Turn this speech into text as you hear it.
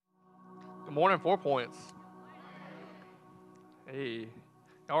Good morning, 4 Points. Hey,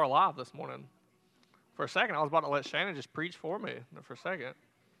 y'all are alive this morning. For a second, I was about to let Shannon just preach for me. For a second.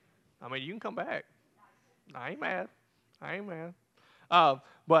 I mean, you can come back. I ain't mad.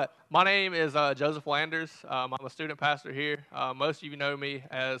 But my name is Joseph Landers. I'm a student pastor here. Most of you know me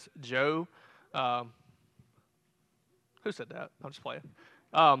as Joe. Who said that? I'm just playing.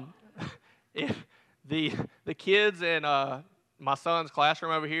 If the kids in my son's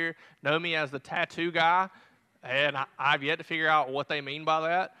classroom over here know me as the tattoo guy, and I've yet to figure out what they mean by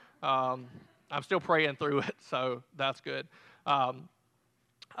that. I'm still praying through it, so that's good. I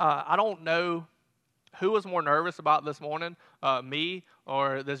don't know who was more nervous about this morning, me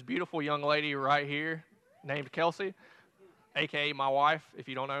or this beautiful young lady right here named Kelsey, a.k.a. my wife, if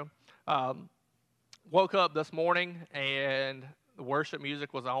you don't know. Woke up this morning, and the worship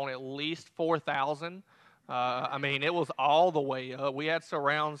music was on at least 4,000. I mean, it was all the way up. We had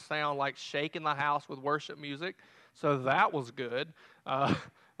surround sound, like shaking the house with worship music, so that was good. I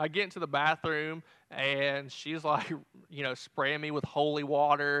get into the bathroom, and she's like, spraying me with holy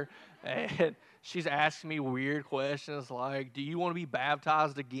water, and she's asking me weird questions like, do you want to be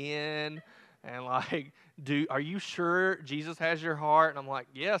baptized again? And like, are you sure Jesus has your heart? And I'm like,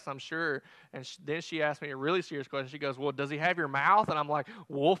 yes, I'm sure. And then she asked me a really serious question. She goes, well, does he have your mouth? And I'm like,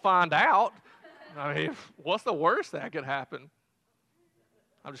 we'll find out. I mean, what's the worst that could happen?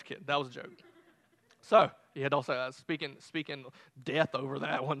 I'm just kidding. That was a joke. So, yeah, don't say that. Speaking death over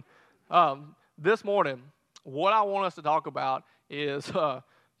that one. This morning, what I want us to talk about is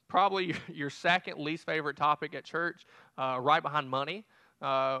probably your second least favorite topic at church, right behind money.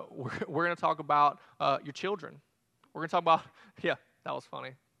 We're going to talk about your children. We're going to talk about, yeah, that was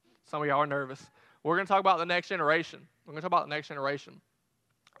funny. Some of y'all are nervous. We're going to talk about the next generation.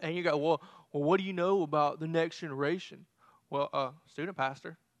 And you go, well, what do you know about the next generation? Well, student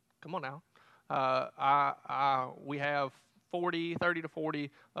pastor, come on now. We have 30 to 40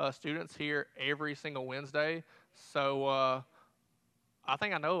 students here every single Wednesday. So I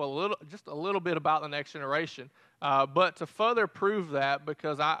think I know just a little bit about the next generation. But to further prove that,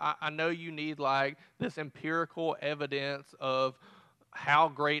 because I know you need like this empirical evidence of how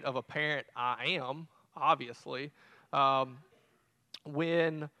great of a parent I am, obviously.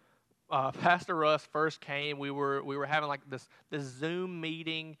 When Pastor Russ first came, we were having like this Zoom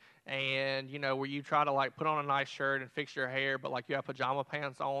meeting, and where you try to like put on a nice shirt and fix your hair, but like you have pajama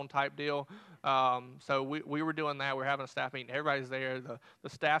pants on type deal. So we were doing that. We're having a staff meeting. Everybody's there. The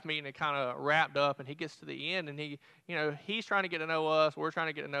staff meeting, it kind of wrapped up, and he gets to the end, and he's trying to get to know us. We're trying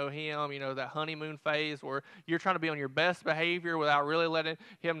to get to know him. That honeymoon phase where you're trying to be on your best behavior without really letting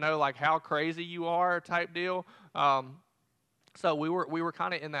him know like how crazy you are type deal. So we were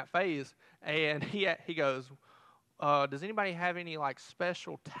kind of in that phase, and he goes, does anybody have any like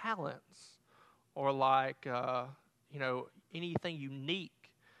special talents or like anything unique?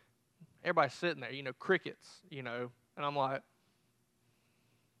 Everybody's sitting there, crickets, and I'm like,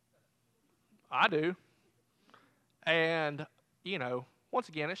 I do. And once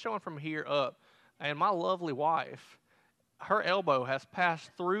again, it's showing from here up, and my lovely wife, her elbow has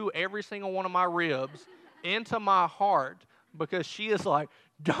passed through every single one of my ribs into my heart, because she is like,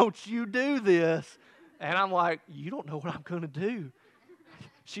 don't you do this. And I'm like, you don't know what I'm going to do.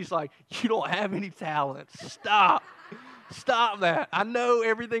 She's like, you don't have any talent. Stop that. I know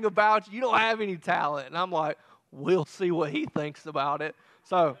everything about you. You don't have any talent. And I'm like, we'll see what he thinks about it.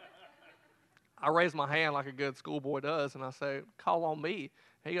 So I raise my hand like a good schoolboy does, and I say, call on me.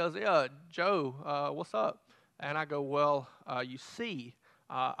 He goes, yeah, Joe, what's up? And I go, well, you see,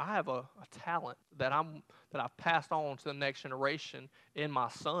 I have a talent that I've passed on to the next generation in my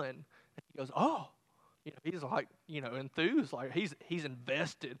son. And he goes, oh, he's like, enthused, like he's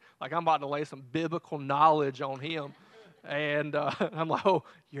invested. Like I'm about to lay some biblical knowledge on him. And I'm like, oh,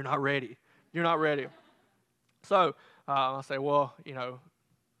 you're not ready. So I say, well,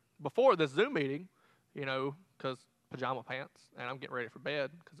 before this Zoom meeting, because pajama pants, and I'm getting ready for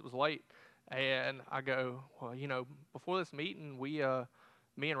bed because it was late. And I go, well, before this meeting,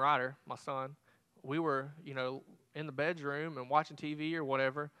 me and Ryder, my son, we were, in the bedroom and watching TV or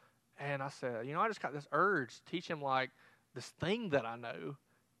whatever. And I said, I just got this urge to teach him, like, this thing that I know.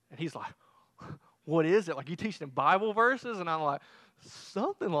 And he's like, what is it? Like, you teaching him Bible verses? And I'm like,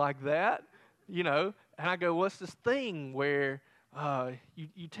 something like that, And I go, what's this thing where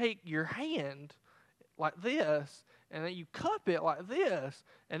you take your hand like this, and then you cup it like this,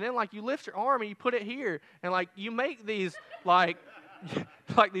 and then, like, you lift your arm and you put it here, and, like, you make these, like,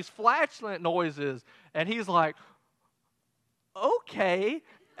 like these flatulent noises. And he's like, okay.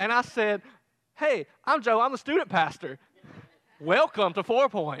 And I said, hey, I'm Joe. I'm the student pastor. Welcome to 4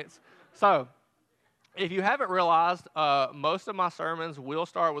 Points. So, if you haven't realized, most of my sermons will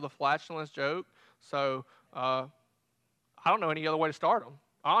start with a flatulence joke. So, I don't know any other way to start them,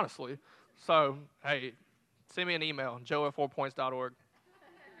 honestly. So, hey, send me an email, joe@4points.org.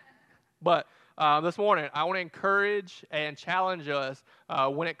 But this morning, I want to encourage and challenge us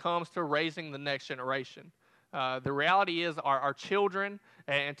when it comes to raising the next generation. The reality is our children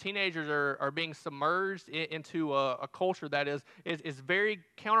and teenagers are being submerged into a culture that is very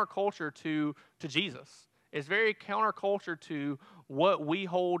counterculture to Jesus. It's very counterculture to what we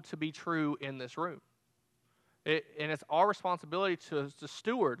hold to be true in this room. And it's our responsibility to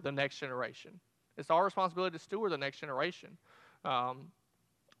steward the next generation. It's our responsibility to steward the next generation.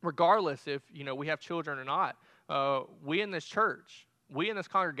 Regardless if we have children or not, we in this church, we in this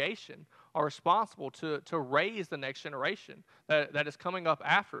congregation are responsible to raise the next generation that is coming up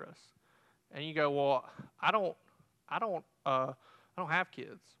after us. And you go, well, I don't have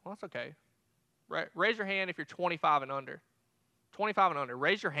kids. Well, that's okay. Raise your hand if you're 25 and under. 25 and under.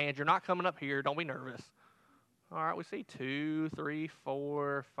 Raise your hand. You're not coming up here. Don't be nervous. All right, we see 2, 3,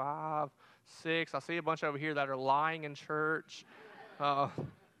 4, 5, 6. I see a bunch over here that are lying in church. So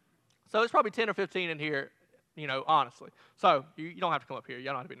there's probably 10 or 15 in here, honestly. So you don't have to come up here. You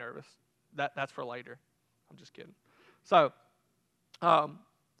don't have to be nervous. That's for later. I'm just kidding. So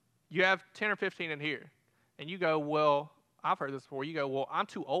you have 10 or 15 in here. And you go, well, I've heard this before. You go, well, I'm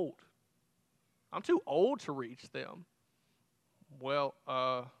too old. I'm too old to reach them. Well,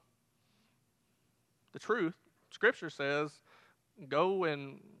 the truth, Scripture says, go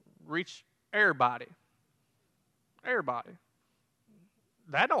and reach everybody. Everybody.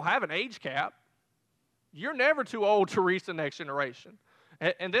 That don't have an age cap. You're never too old to reach the next generation.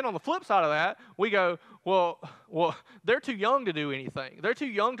 And then on the flip side of that, we go, well, they're too young to do anything. They're too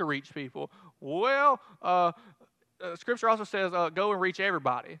young to reach people. Well, Scripture also says, go and reach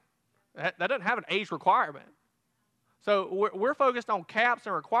everybody. That doesn't have an age requirement. So we're focused on caps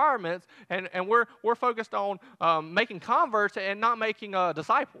and requirements, and we're focused on making converts and not making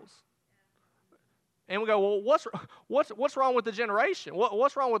disciples. And we go, well, what's wrong with the generation?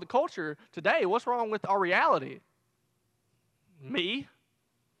 What's wrong with the culture today? What's wrong with our reality? Me.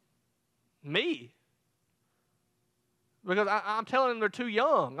 Because I'm telling them they're too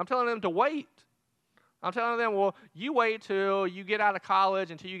young. I'm telling them to wait. I'm telling them, well, you wait till you get out of college,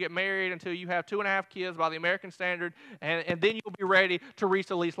 until you get married, until you have 2.5 kids by the American standard, and then you'll be ready to reach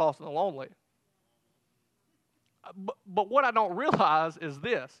the least lost and the lonely. But what I don't realize is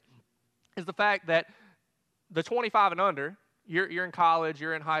the fact that the 25 and under, you're in college,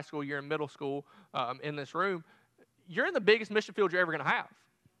 you're in high school, you're in middle school, in this room, you're in the biggest mission field you're ever going to have.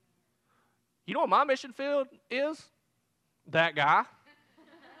 You know what my mission field is? That guy.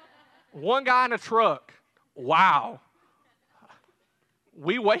 One guy in a truck. Wow.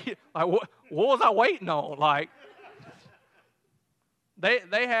 We wait. Like, what was I waiting on? Like,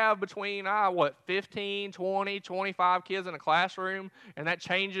 They have between, 15, 20, 25 kids in a classroom, and that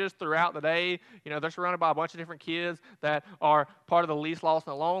changes throughout the day. They're surrounded by a bunch of different kids that are part of the least lost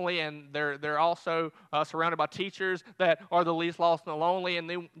and the lonely, and they're also surrounded by teachers that are the least lost and the lonely,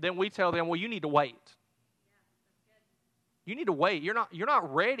 and then we tell them, well, you need to wait. You need to wait. You're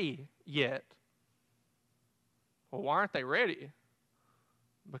not ready yet. Well, why aren't they ready?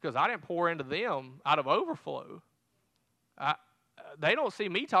 Because I didn't pour into them out of overflow. They don't see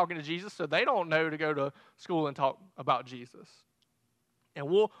me talking to Jesus, so they don't know to go to school and talk about Jesus. And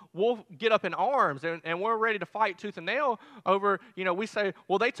we'll get up in arms, and we're ready to fight tooth and nail over, we say,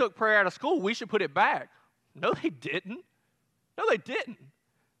 well, they took prayer out of school. We should put it back. No, they didn't. No, they didn't.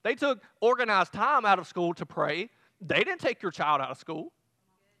 They took organized time out of school to pray. They didn't take your child out of school.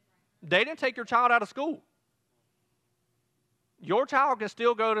 They didn't take your child out of school. Your child can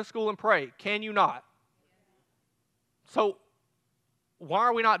still go to school and pray. Can you not? So why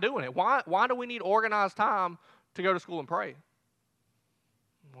are we not doing it? Why do we need organized time to go to school and pray?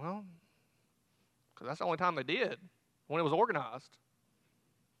 Well, because that's the only time they did, when it was organized.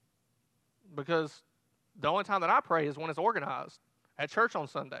 Because the only time that I pray is when it's organized, at church on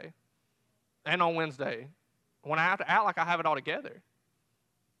Sunday and on Wednesday, when I have to act like I have it all together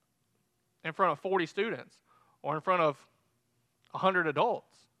in front of 40 students or in front of 100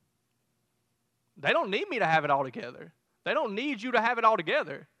 adults. They don't need me to have it all together. They don't need you to have it all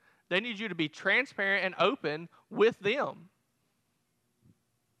together. They need you to be transparent and open with them.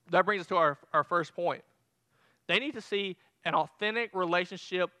 That brings us to our first point. They need to see an authentic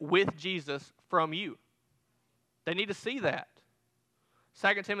relationship with Jesus from you. They need to see that.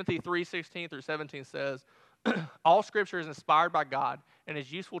 2 Timothy 3:16 through 17 says, all Scripture is inspired by God and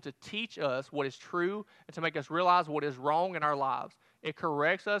is useful to teach us what is true and to make us realize what is wrong in our lives. It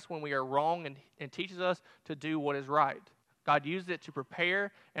corrects us when we are wrong and teaches us to do what is right. God used it to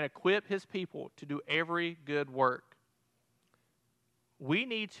prepare and equip his people to do every good work. We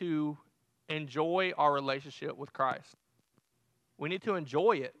need to enjoy our relationship with Christ. We need to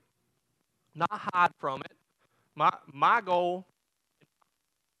enjoy it, not hide from it. My goal,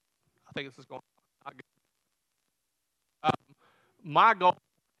 I think this is going not good. My goal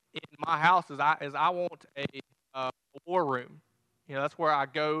in my house is I want a war room. You know, that's where I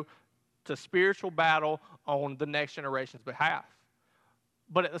go to spiritual battle on the next generation's behalf.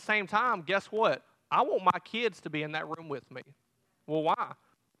 But at the same time, guess what? I want my kids to be in that room with me. Well, why?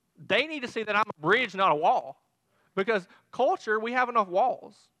 They need to see that I'm a bridge, not a wall. Because culture, we have enough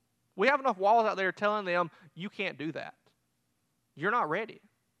walls. We have enough walls out there telling them, you can't do that. You're not ready.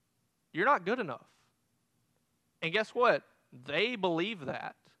 You're not good enough. And guess what? They believe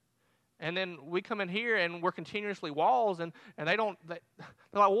that. And then we come in here and we're continuously walls, and they're like,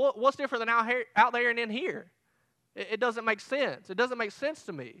 well, what's different than out there and in here? It doesn't make sense. It doesn't make sense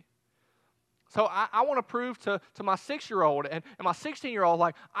to me. So I want to prove to my 6-year-old and my 16-year-old,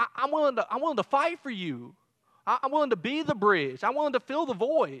 like, I'm willing to fight for you. I'm willing to be the bridge. I'm willing to fill the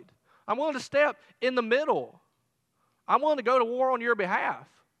void. I'm willing to step in the middle. I'm willing to go to war on your behalf.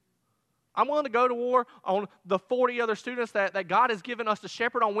 I'm willing to go to war on the 40 other students that God has given us to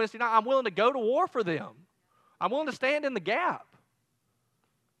shepherd on Wednesday night. I'm willing to go to war for them. I'm willing to stand in the gap.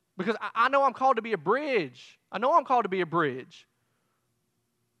 Because I know I'm called to be a bridge. I know I'm called to be a bridge.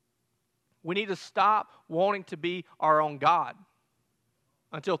 We need to stop wanting to be our own God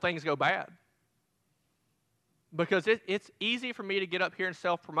until things go bad. Because it's easy for me to get up here and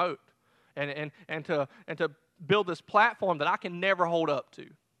self-promote and to build this platform that I can never hold up to.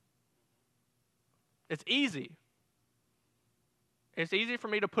 It's easy. It's easy for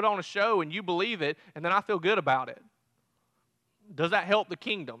me to put on a show and you believe it, and then I feel good about it. Does that help the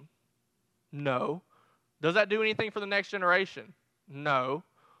kingdom? No. Does that do anything for the next generation? No.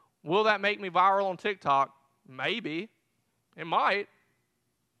 Will that make me viral on TikTok? Maybe. It might.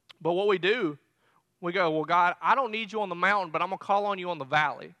 But what we do, we go, well, God, I don't need you on the mountain, but I'm going to call on you on the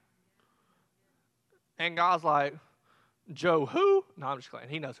valley. And God's like, Joe who? No, I'm just kidding.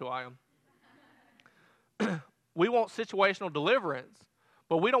 He knows who I am. We want situational deliverance,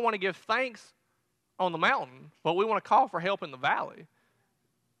 but we don't want to give thanks on the mountain, but we want to call for help in the valley.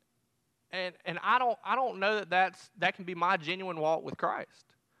 And I don't know that can be my genuine walk with Christ.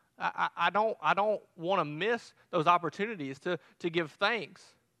 I don't want to miss those opportunities to give thanks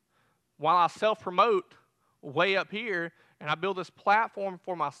while I self-promote way up here and I build this platform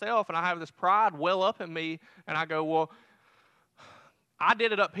for myself and I have this pride well up in me and I go, well, I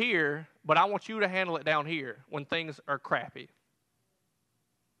did it up here, but I want you to handle it down here when things are crappy.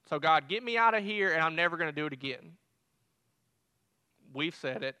 So God, get me out of here and I'm never going to do it again. We've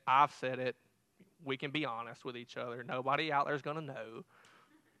said it. I've said it. We can be honest with each other. Nobody out there is going to know.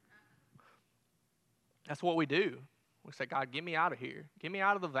 That's what we do. We say, God, get me out of here. Get me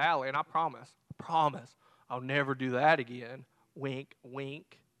out of the valley, and I promise, I'll never do that again. Wink,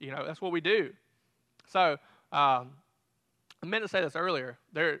 wink. You know, that's what we do. So, I meant to say this earlier.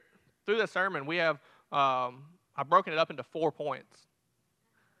 Through this sermon, we have, I've broken it up into 4 points.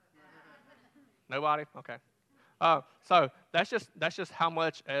 Nobody? Okay. So that's just how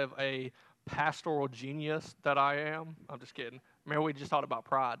much of a pastoral genius that I am. I'm just kidding. Remember, we just talked about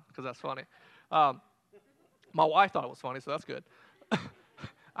pride because that's funny. My wife thought it was funny, so that's good.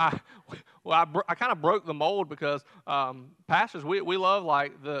 I kind of broke the mold because pastors, we love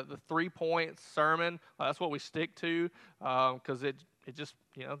like the 3-point sermon. That's what we stick to because it just,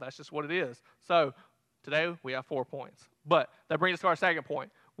 you know, that's just what it is. So today we have 4 points. But that brings us to our second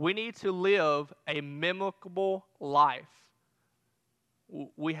point. We need to live a mimicable life.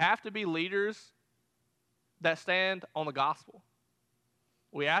 We have to be leaders that stand on the gospel.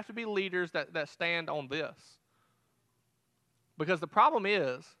 We have to be leaders that stand on this. Because the problem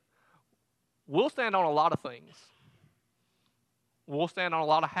is, we'll stand on a lot of things. We'll stand on a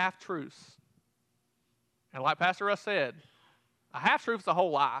lot of half-truths. And like Pastor Russ said, a half-truth is a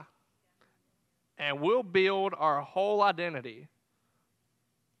whole lie. And we'll build our whole identity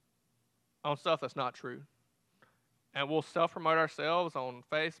on stuff that's not true. And we'll self-promote ourselves on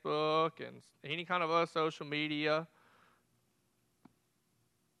Facebook and any kind of other social media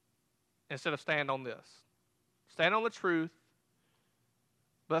instead of stand on this. Stand on the truth,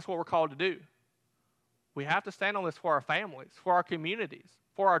 but that's what we're called to do. We have to stand on this for our families, for our communities,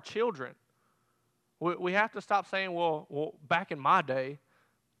 for our children. We have to stop saying, well, back in my day,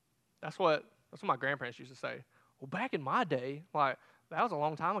 that's what my grandparents used to say. Well, back in my day, like, that was a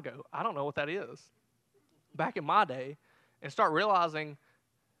long time ago. I don't know what that is. Back in my day. and start realizing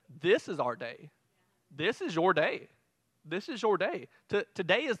this is our day. This is your day. This is your day.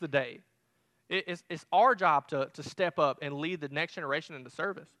 Today is the day. It's our job to step up and lead the next generation into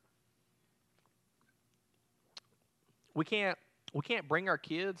service. We can't bring our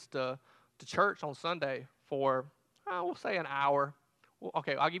kids to church on Sunday for, we'll say an hour. Well,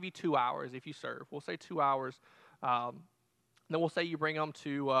 okay, I'll give you 2 hours if you serve. We'll say 2 hours. Then we'll say you bring them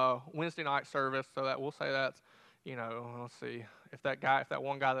to Wednesday night service, so that we'll say that's, let's see, if that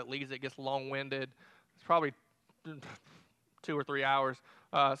one guy that leads it gets long-winded, it's probably 2 or 3 hours.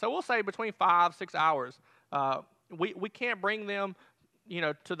 So we'll say between 5-6 hours. We can't bring them,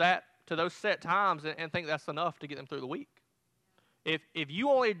 to those set times and think that's enough to get them through the week. If you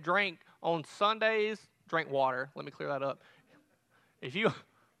only drink on Sundays, drink water. Let me clear that up. If you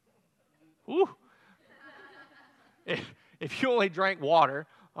only drink water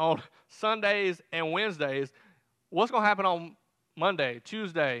on Sundays and Wednesdays, what's going to happen on Monday,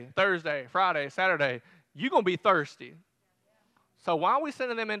 Tuesday, Thursday, Friday, Saturday? You're going to be thirsty. So why are we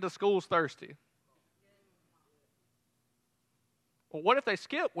sending them into schools thirsty? Well, what if they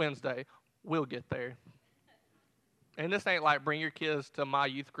skip Wednesday? We'll get there. And this ain't like bring your kids to my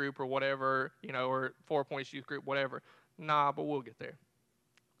youth group or whatever, or 4 Points youth group, whatever. Nah, but we'll get there.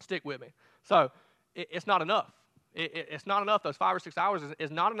 Stick with me. So it's not enough. It's not enough. Those 5 or 6 hours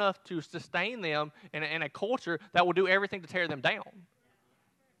is not enough to sustain them in a culture that will do everything to tear them down.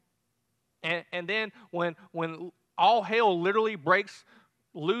 And then when all hell literally breaks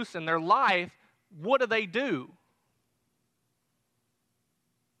loose in their life, what do?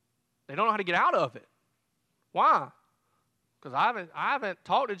 They don't know how to get out of it. Why? Because I haven't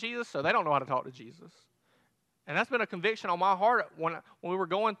talked to Jesus, so they don't know how to talk to Jesus. And that's been a conviction on my heart when we were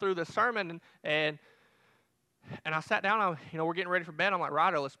going through this sermon, and I sat down. We're getting ready for bed. I'm like,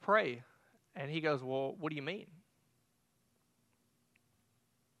 Ryder, let's pray. And he goes, well, what do you mean?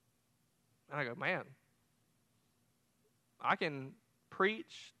 And I go, man, I can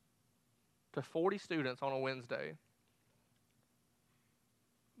preach to 40 students on a Wednesday,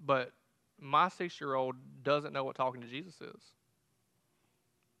 but my 6-year-old doesn't know what talking to Jesus is.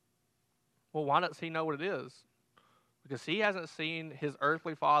 Well, why does he know what it is? Because he hasn't seen his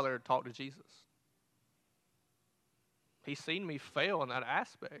earthly father talk to Jesus. He's seen me fail in that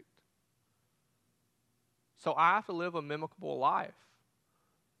aspect. So I have to live a mimicable life.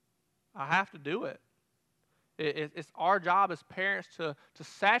 I have to do it. It's our job as parents to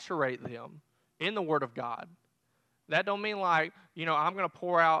saturate them in the Word of God. That don't mean like, I'm going to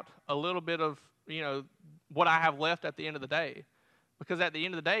pour out a little bit of, what I have left at the end of the day. Because at the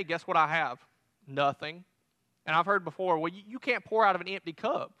end of the day, guess what I have? Nothing. And I've heard before, well, you can't pour out of an empty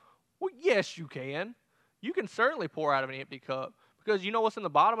cup. Well, yes, you can. You can certainly pour out of an empty cup. Because you know what's in the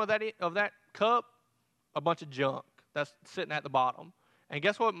bottom of that cup? A bunch of junk that's sitting at the bottom. And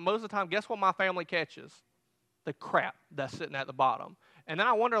guess what? Most of the time, guess what my family catches? The crap that's sitting at the bottom. And then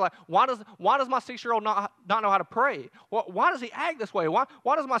I wonder, like, why does my 6-year-old not know how to pray? Why does he act this way? Why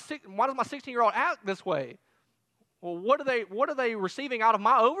does my 16-year-old act this way? Well, what are they receiving out of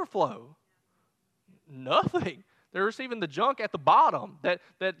my overflow? Nothing. They're receiving the junk at the bottom that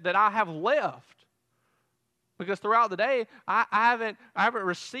I have left. Because throughout the day, I haven't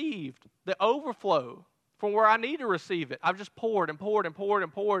received the overflow from where I need to receive it. I've just poured and poured and poured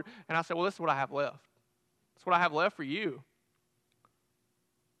and poured, and I said, well, this is what I have left. That's what I have left for you.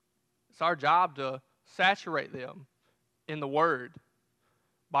 It's our job to saturate them in the Word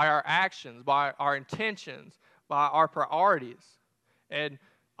by our actions, by our intentions, by our priorities. And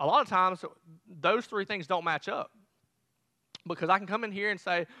a lot of times, those 3 things don't match up. Because I can come in here and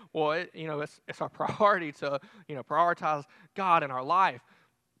say, well, it's our priority to, prioritize God in our life.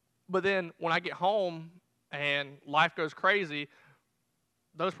 But then when I get home and life goes crazy,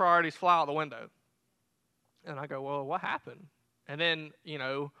 those priorities fly out the window. And I go, well, what happened? And then,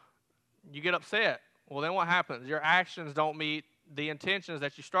 you get upset. Well, then what happens? Your actions don't meet the intentions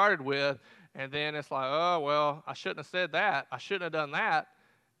that you started with. And then it's like, oh, well, I shouldn't have said that. I shouldn't have done that.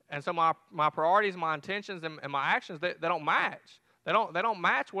 And so my priorities, my intentions, and my actions, they don't match. They don't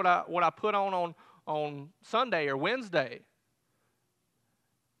match what I put on Sunday or Wednesday.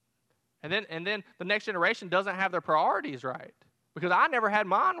 And then the next generation doesn't have their priorities right because I never had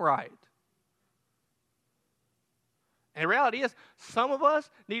mine right. And the reality is, some of us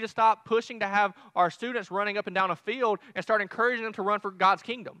need to stop pushing to have our students running up and down a field and start encouraging them to run for God's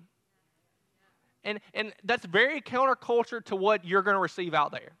kingdom. And that's very counterculture to what you're going to receive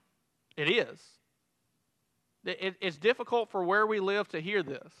out there. It is. It's difficult for where we live to hear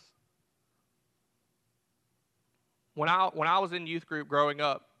this. When I was in youth group growing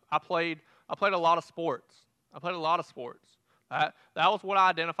up, I played a lot of sports. I played a lot of sports. That was what I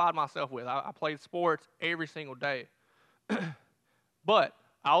identified myself with. I played sports every single day. But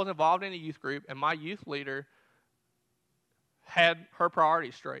I was involved in a youth group, and my youth leader had her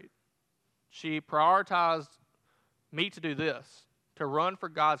priorities straight. She prioritized me to do this, to run for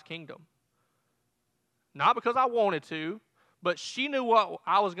God's kingdom. Not because I wanted to, but she knew what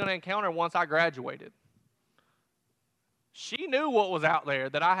I was going to encounter once I graduated. She knew what was out there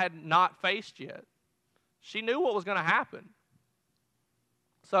that I had not faced yet. She knew what was going to happen.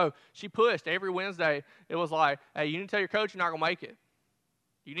 So she pushed every Wednesday. It was like, hey, you need to tell your coach you're not going to make it.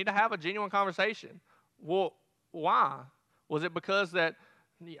 You need to have a genuine conversation. Well, why? Was it because that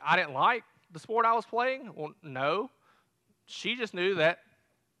I didn't like the sport I was playing? Well, no. She just knew that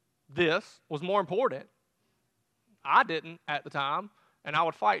this was more important. I didn't at the time, and I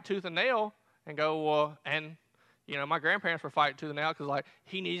would fight tooth and nail and go, well, and, you know, my grandparents were fighting tooth and nail because, like,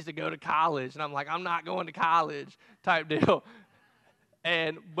 he needs to go to college. And I'm like, I'm not going to college type deal.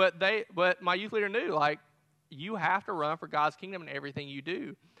 But my youth leader knew, like, you have to run for God's kingdom in everything you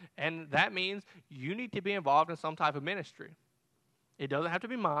do. And that means you need to be involved in some type of ministry. It doesn't have to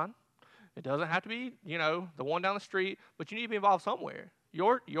be mine. It doesn't have to be, you know, the one down the street, but you need to be involved somewhere.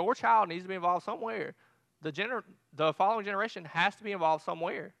 Your child needs to be involved somewhere. The following generation has to be involved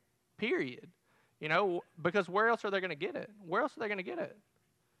somewhere, period. You know, because where else are they going to get it? Where else are they going to get it?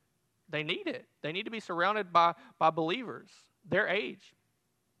 They need it. They need to be surrounded by believers, their age.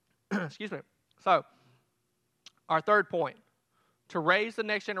 Excuse me. So, our third point, to raise the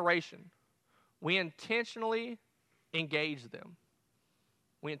next generation, we intentionally engage them.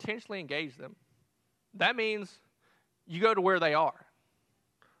 We intentionally engage them. That means you go to where they are.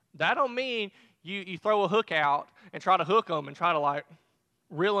 That don't mean you throw a hook out and try to hook them and try to, like,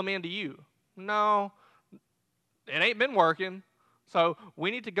 reel them into you. No, it ain't been working. So we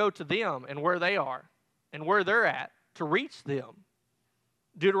need to go to them and where they are and where they're at to reach them.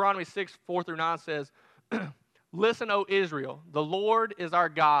 Deuteronomy 6:4-9 says, listen, O Israel, the Lord is our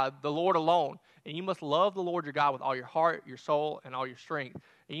God, the Lord alone. And you must love the Lord your God with all your heart, your soul, and all your strength.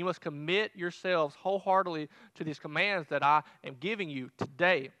 And you must commit yourselves wholeheartedly to these commands that I am giving you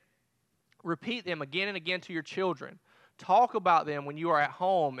today. Repeat them again and again to your children. Talk about them when you are at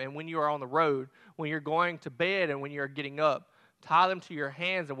home and when you are on the road, when you're going to bed and when you're getting up. Tie them to your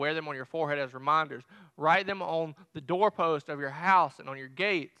hands and wear them on your forehead as reminders. Write them on the doorpost of your house and on your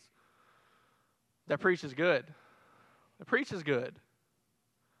gates. That preach is good. The preach is good.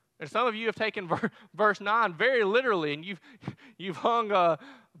 And some of you have taken verse 9 very literally, and you've hung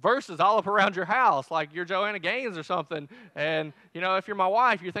verses all up around your house, like you're Joanna Gaines or something. And, you know, if you're my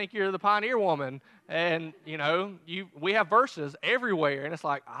wife, you think you're the pioneer woman. And, you know, we have verses everywhere. And it's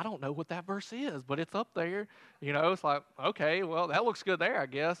like, I don't know what that verse is, but it's up there. You know, it's like, okay, well, that looks good there, I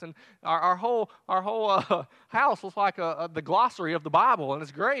guess. And our whole house looks like the glossary of the Bible, and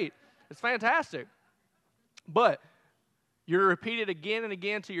it's great. It's fantastic. But you're repeated again and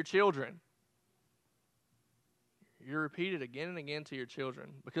again to your children. You're repeated again and again to your children.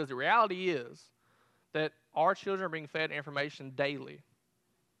 Because the reality is that our children are being fed information daily.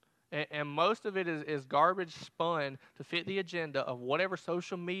 And most of it is garbage spun to fit the agenda of whatever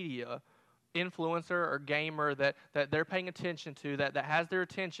social media influencer or gamer that they're paying attention to, that has their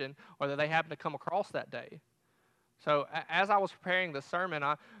attention, or that they happen to come across that day. So as I was preparing the sermon,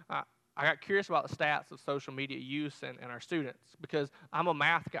 I got curious about the stats of social media use and our students, because I'm a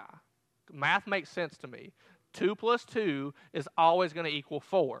math guy. Math makes sense to me. 2 + 2 is always going to equal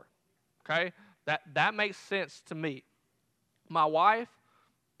 4. Okay? That makes sense to me. My wife,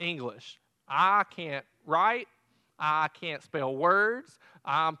 English. I can't write. I can't spell words.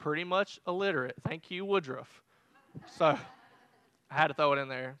 I'm pretty much illiterate. Thank you, Woodruff. So I had to throw it in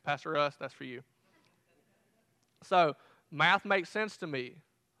there. Pastor Russ, that's for you. So math makes sense to me.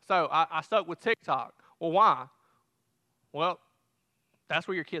 So I stuck with TikTok. Well, why? Well, that's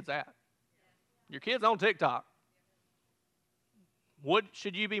where your kid's at. Your kid's on TikTok. What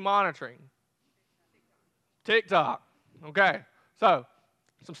should you be monitoring? TikTok. Okay. So,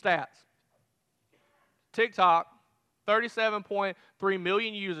 some stats. TikTok, 37.3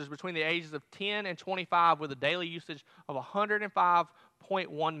 million users between the ages of 10 and 25 with a daily usage of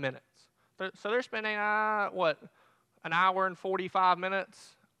 105.1 minutes. So they're spending, an hour and 45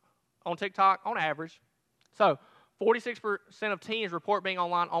 minutes on TikTok on average. So 46% of teens report being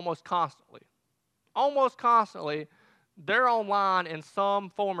online almost constantly. Almost constantly, they're online in some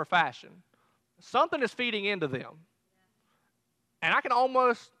form or fashion. Something is feeding into them. And I can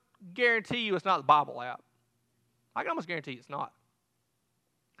almost guarantee you it's not the Bible app. I can almost guarantee it's not.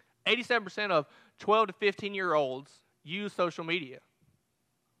 87% of 12 to 15-year-olds use social media.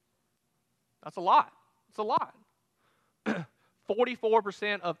 That's a lot. It's a lot.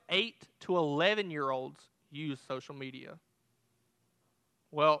 44% of 8 to 11-year-olds use social media.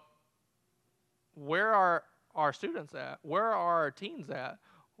 Well, where are our students at? Where are our teens at?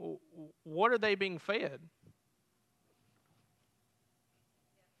 What are they being fed?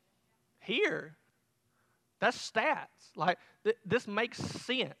 Here. That's stats. Like, this makes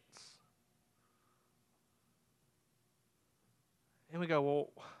sense. And we go, well,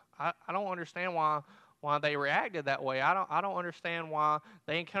 I don't understand why they reacted that way. I don't understand why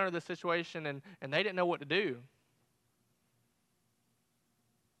they encountered this situation and they didn't know what to do.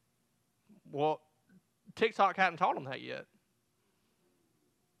 Well, TikTok hadn't taught them that yet.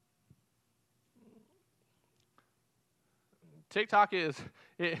 TikTok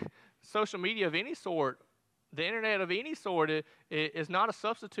social media of any sort, the internet of any sort, is not a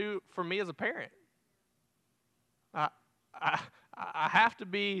substitute for me as a parent. I have to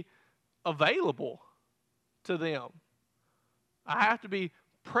be available to them. I have to be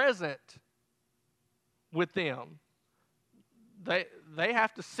present with them. They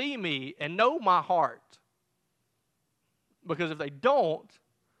have to see me and know my heart. Because if they don't,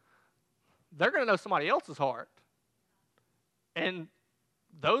 they're going to know somebody else's heart. And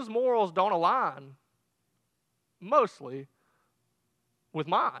those morals don't align mostly with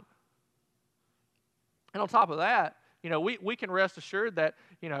mine. And on top of that, we can rest assured that,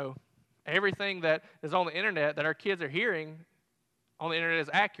 everything that is on the internet that our kids are hearing on the internet is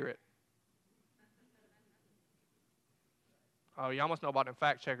accurate. Oh, y'all must know about them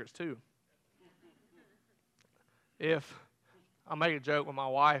fact checkers too. I make a joke with my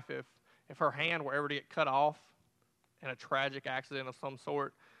wife, if her hand were ever to get cut off in a tragic accident of some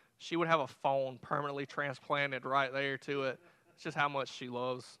sort, she would have a phone permanently transplanted right there to it. It's just how much she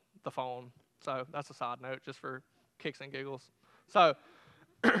loves the phone. So that's a side note, just for kicks and giggles. So,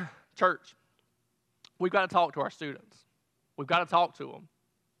 church, we've got to talk to our students. We've got to talk to them.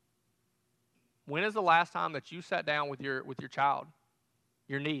 When is the last time that you sat down with your child,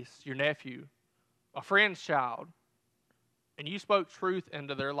 your niece, your nephew, a friend's child, and you spoke truth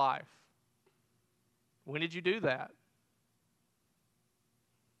into their life? When did you do that?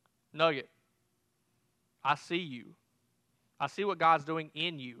 Nugget, I see you. I see what God's doing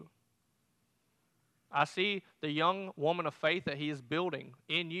in you. I see the young woman of faith that He is building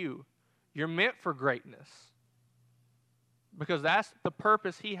in you. You're meant for greatness because that's the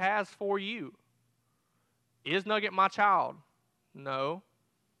purpose He has for you. Is Nugget my child? No.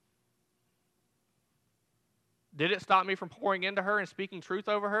 Did it stop me from pouring into her and speaking truth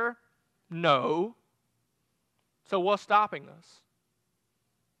over her? No. So what's stopping us?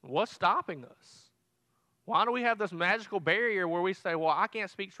 What's stopping us? Why do we have this magical barrier where we say, well, I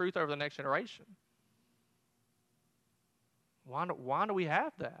can't speak truth over the next generation? Why do we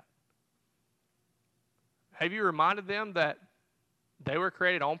have that? Have you reminded them that they were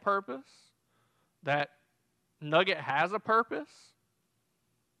created on purpose? That Nugget has a purpose?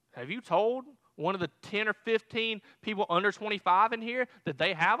 Have you told one of the 10 or 15 people under 25 in here that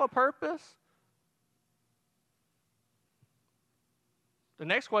they have a purpose? The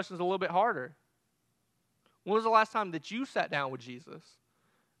next question is a little bit harder. When was the last time that you sat down with Jesus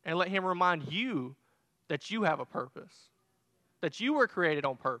and let Him remind you that you have a purpose? That you were created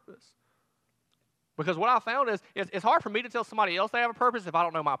on purpose? Because what I found is it's hard for me to tell somebody else they have a purpose if I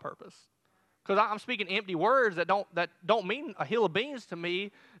don't know my purpose. Because I'm speaking empty words that don't mean a hill of beans to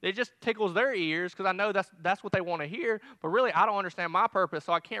me. It just tickles their ears because I know that's what they want to hear. But really, I don't understand my purpose,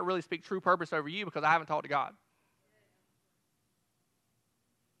 so I can't really speak true purpose over you because I haven't talked to God.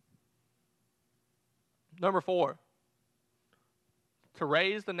 Number 4, to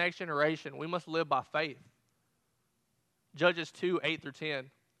raise the next generation, we must live by faith. Judges 2, 8 through 10.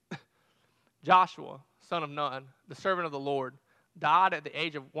 Joshua, son of Nun, the servant of the Lord, died at the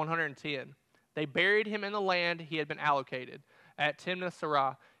age of 110. They buried him in the land he had been allocated at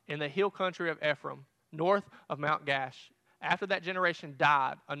Timnath-Serah in the hill country of Ephraim, north of Mount Gash. After that generation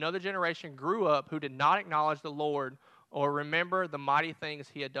died, another generation grew up who did not acknowledge the Lord or remember the mighty things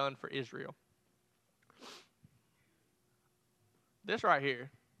He had done for Israel. This right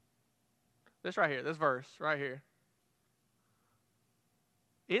here, this verse right here,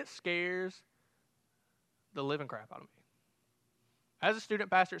 it scares the living crap out of me. As a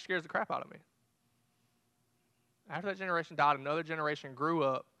student pastor, it scares the crap out of me. After that generation died, another generation grew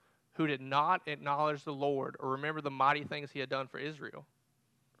up who did not acknowledge the Lord or remember the mighty things He had done for Israel.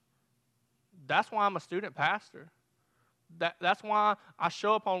 That's why I'm a student pastor. That's why I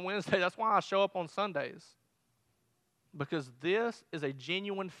show up on Wednesday. That's why I show up on Sundays. Because this is a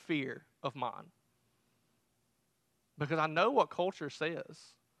genuine fear of mine. Because I know what culture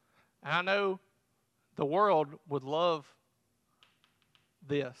says. And I know the world would love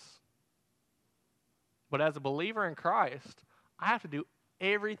this. But as a believer in Christ, I have to do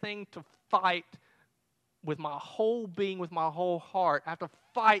everything to fight with my whole being, with my whole heart. I have to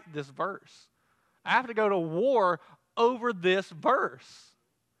fight this verse. I have to go to war over this verse.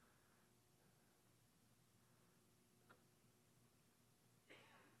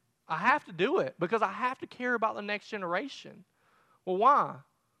 I have to do it because I have to care about the next generation. Well, why?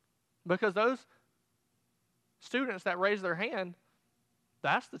 Because those students that raise their hand,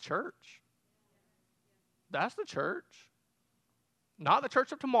 that's the church. That's the church. Not the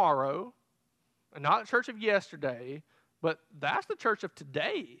church of tomorrow, and not the church of yesterday, but that's the church of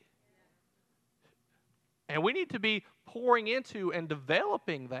today. And we need to be pouring into and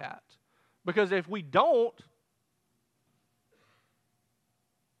developing that. Because if we don't,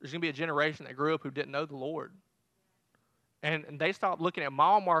 there's going to be a generation that grew up who didn't know the Lord. And they stopped looking at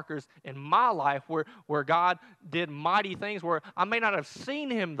mile markers in my life where God did mighty things, where I may not have seen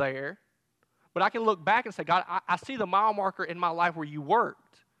him there, but I can look back and say, God, I see the mile marker in my life where you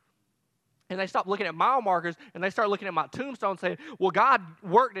worked. And they stop looking at mile markers, and they start looking at my tombstone saying, well, God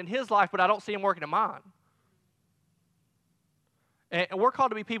worked in his life, but I don't see him working in mine. And we're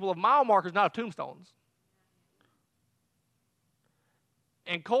called to be people of mile markers, not of tombstones.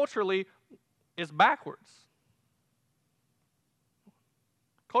 And culturally, it's backwards.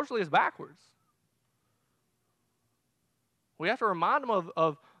 Culturally, it's backwards. We have to remind them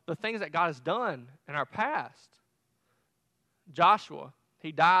of the things that God has done in our past. Joshua,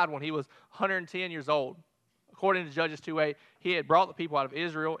 he died when he was 110 years old. According to Judges 2:8, he had brought the people out of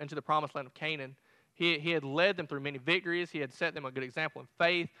Israel into the promised land of Canaan. He had led them through many victories. He had set them a good example in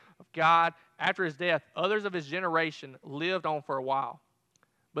faith of God. After his death, others of his generation lived on for a while.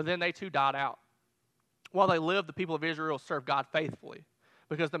 But then they too died out. While they lived, the people of Israel served God faithfully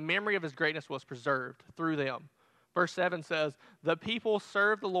because the memory of his greatness was preserved through them. Verse 7 says, the people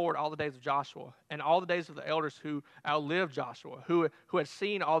served the Lord all the days of Joshua and all the days of the elders who outlived Joshua, who had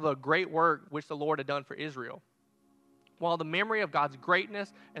seen all the great work which the Lord had done for Israel. While the memory of God's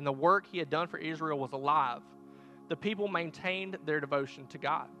greatness and the work he had done for Israel was alive, the people maintained their devotion to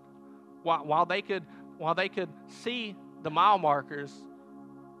God. While they could see the mile markers,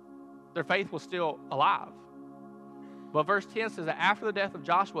 their faith was still alive. But verse 10 says that after the death of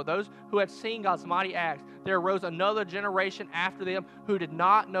Joshua, those who had seen God's mighty acts, there arose another generation after them who did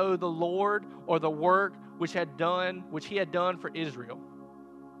not know the Lord or the work which he had done for Israel.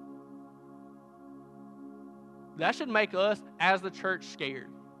 That should make us, as the church, scared.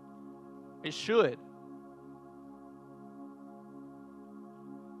 It should.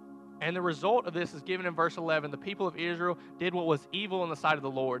 And the result of this is given in verse 11. The people of Israel did what was evil in the sight of the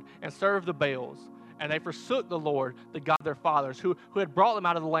Lord and served the Baals. And they forsook the Lord, the God of their fathers, who had brought them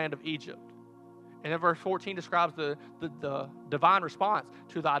out of the land of Egypt. And then verse 14 describes the divine response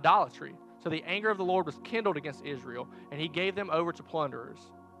to the idolatry. So the anger of the Lord was kindled against Israel, and he gave them over to plunderers.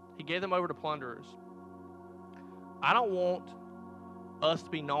 He gave them over to plunderers. I don't want us to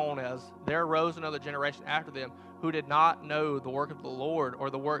be known as there arose another generation after them who did not know the work of the Lord or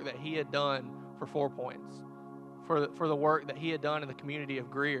the work that he had done for 4 Points, for the work that he had done in the community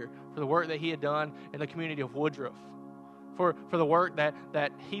of Greer, for the work that he had done in the community of Woodruff, for the work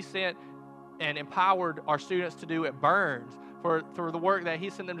that he sent and empowered our students to do at Burns, for the work that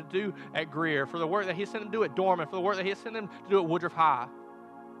he sent them to do at Greer, for the work that he sent them to do at Dorman, for the work that he sent them to do at Woodruff High.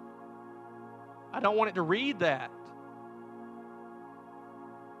 I don't want it to read that.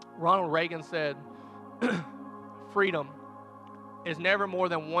 Ronald Reagan said, freedom is never more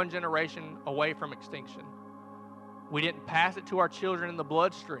than one generation away from extinction. We didn't pass it to our children in the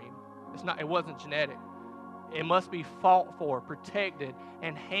bloodstream. It wasn't genetic. It must be fought for, protected,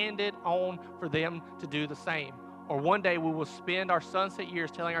 and handed on for them to do the same. Or one day we will spend our sunset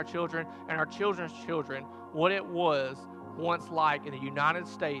years telling our children and our children's children what it was once like in the United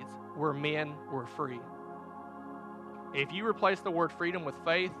States where men were free. If you replace the word freedom with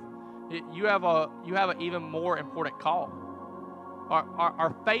faith, you have an even more important call.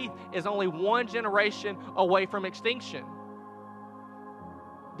 Our faith is only one generation away from extinction.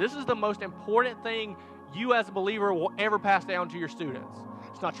 This is the most important thing you as a believer will ever pass down to your students.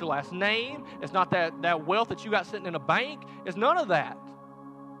 It's not your last name. It's not that wealth that you got sitting in a bank. It's none of that.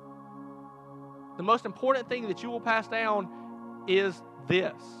 The most important thing that you will pass down is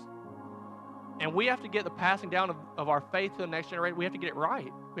this. And we have to get the passing down of our faith to the next generation. We have to get it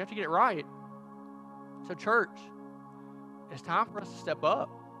right. We have to get it right. So church, it's time for us to step up.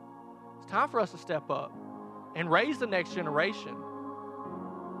 It's time for us to step up and raise the next generation.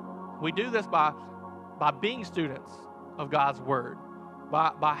 We do this by being students of God's Word,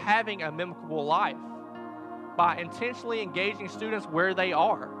 by having a mimicable life, by intentionally engaging students where they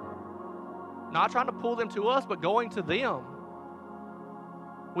are. Not trying to pull them to us, but going to them.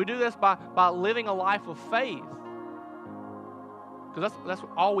 We do this by living a life of faith. Because that's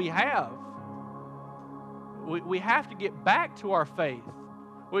all we have. We have to get back to our faith.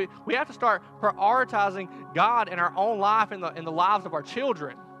 We have to start prioritizing God in our own life and in the lives of our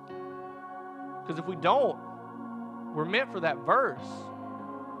children. Because if we don't, we're meant for that verse.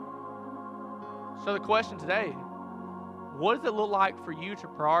 So the question today, what does it look like for you to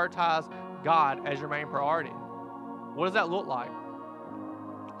prioritize God as your main priority? What does that look like?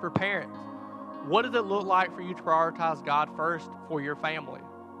 For parents, what does it look like for you to prioritize God first for your family?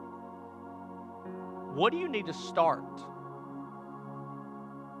 What do you need to start?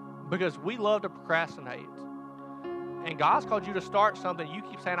 Because we love to procrastinate. And God's called you to start something. You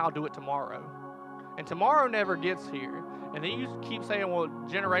keep saying, I'll do it tomorrow. And tomorrow never gets here. And then you keep saying, well,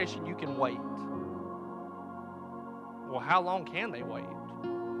 generation, you can wait. Well, how long can they wait?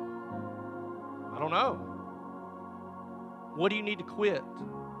 I don't know. What do you need to quit?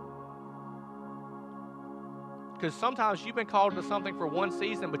 Because sometimes you've been called to something for one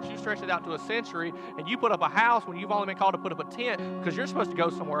season, but you stretch it out to a century, and you put up a house when you've only been called to put up a tent because you're supposed to go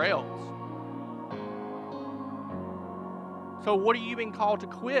somewhere else. So what are you being called to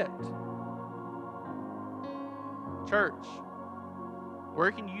quit? Church,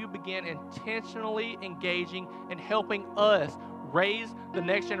 where can you begin intentionally engaging and helping us raise the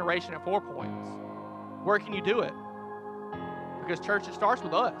next generation at 4 Points? Where can you do it? Because church, it starts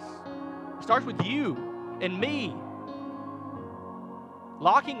with us. It starts with you and me.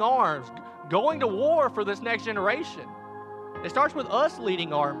 Locking arms, going to war for this next generation. It starts with us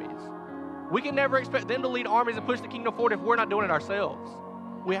leading armies. We can never expect them to lead armies and push the kingdom forward if we're not doing it ourselves.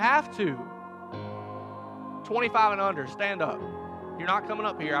 We have to. 25 and under, stand up. You're not coming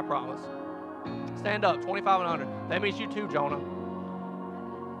up here, I promise. Stand up, 25 and under. That means you too, Jonah.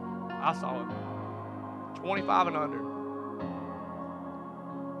 I saw it. 25 and under.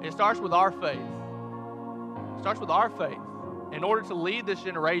 It starts with our faith. It starts with our faith. In order to lead this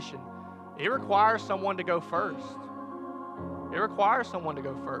generation, it requires someone to go first. It requires someone to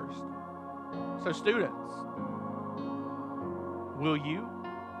go first. So students, will you?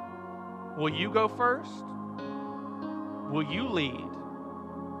 Will you go first? Will you lead?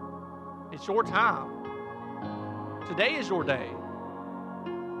 It's your time. Today is your day.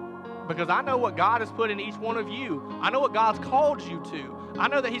 Because I know what God has put in each one of you. I know what God's called you to. I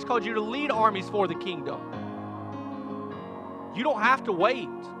know that He's called you to lead armies for the kingdom. You don't have to wait.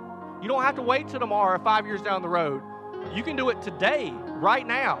 You don't have to wait till tomorrow or 5 years down the road. You can do it today, right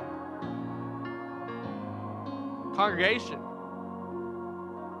now. Congregation,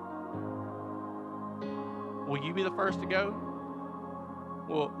 will you be the first to go?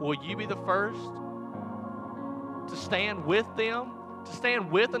 Will you be the first to stand with them, to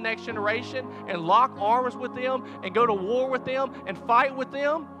stand with the next generation and lock arms with them and go to war with them and fight with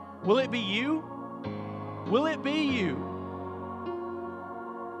them? Will it be you? Will it be you?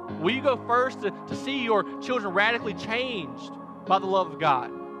 Will you go first to see your children radically changed by the love of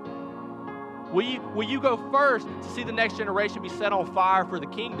God? Will you go first to see the next generation be set on fire for the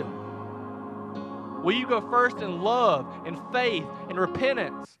kingdom? Will you go first in love and faith and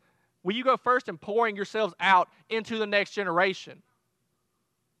repentance? Will you go first in pouring yourselves out into the next generation?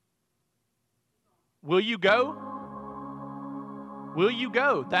 Will you go? Will you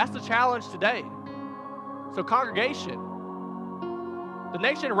go? That's the challenge today. So congregation, the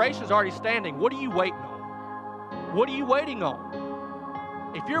next generation is already standing. What are you waiting on? What are you waiting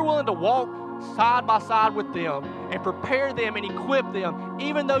on? If you're willing to walk side by side with them and prepare them and equip them,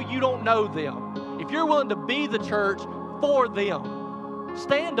 even though you don't know them, if you're willing to be the church for them,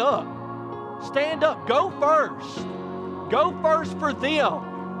 stand up. Stand up. Go first. Go first for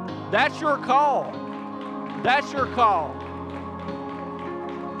them. That's your call. That's your call.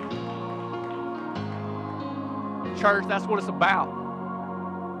 Church, that's what it's about.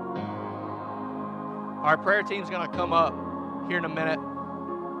 Our prayer team's going to come up here in a minute.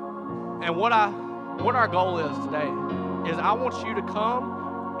 And what our goal is today is I want you to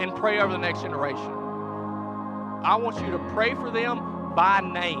come and pray over the next generation. I want you to pray for them by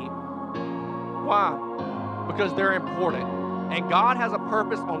name. Why? Because they're important. And God has a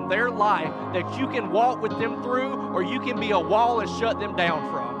purpose on their life that you can walk with them through, or you can be a wall and shut them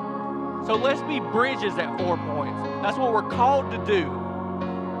down from. So let's be bridges at 4 Points. That's what we're called to do.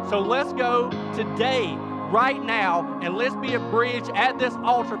 So let's go today, right now, and let's be a bridge at this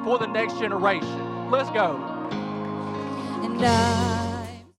altar for the next generation. Let's go. And